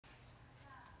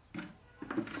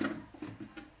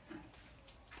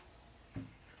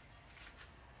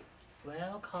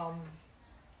Welcome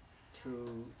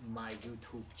to my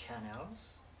YouTube channels.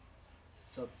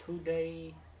 So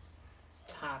today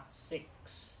part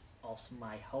 6 of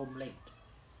my home lathe.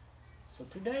 So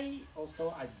today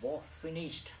also I was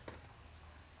finished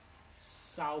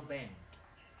SouthBend.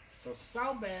 So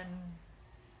SouthBend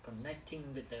connecting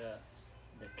with the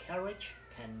carriage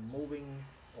can moving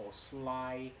or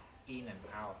slide in and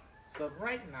out. So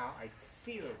right now I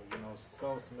feel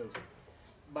so smooth.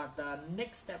 But the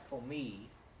next step for me,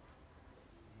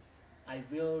 I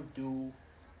will do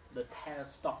the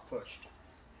tailstock first.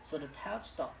 So the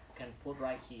tailstock can put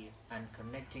right here and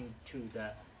connecting to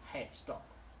the headstock.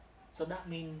 So that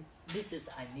means this is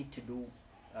I need to do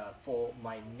for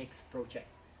my next project.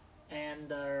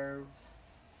 And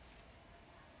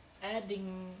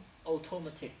adding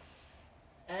automatic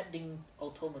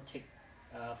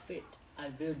fit, I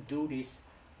will do this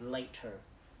later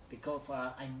because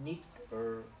I need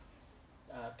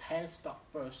tailstock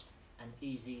first and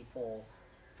easy for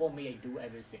me. I do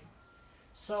everything.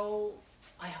 So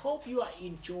I hope you are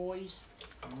enjoys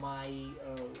my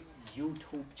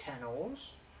YouTube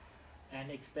channels,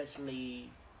 and especially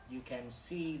you can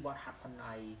see what happened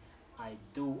I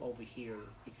do over here,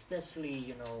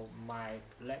 especially my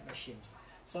lathe machine.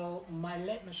 So my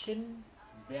lathe machine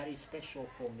very special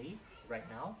for me right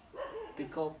now,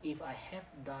 because if I have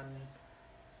done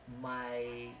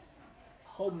my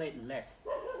homemade lathe,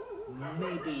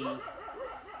 maybe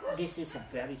this is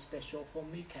very special for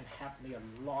me, can help me a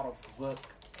lot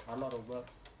of work,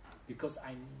 because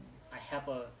I have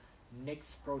a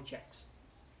next projects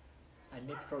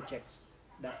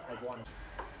that I want.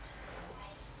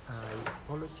 I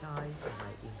apologize,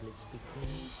 my English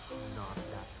speaking not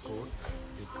that good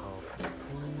because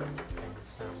food and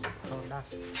some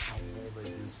product I never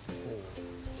used before.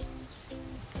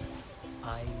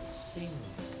 I think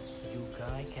you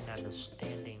guys can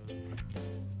understanding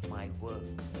my work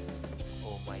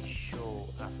or my show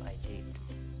as I did.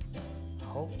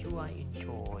 Hope you are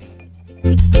enjoying.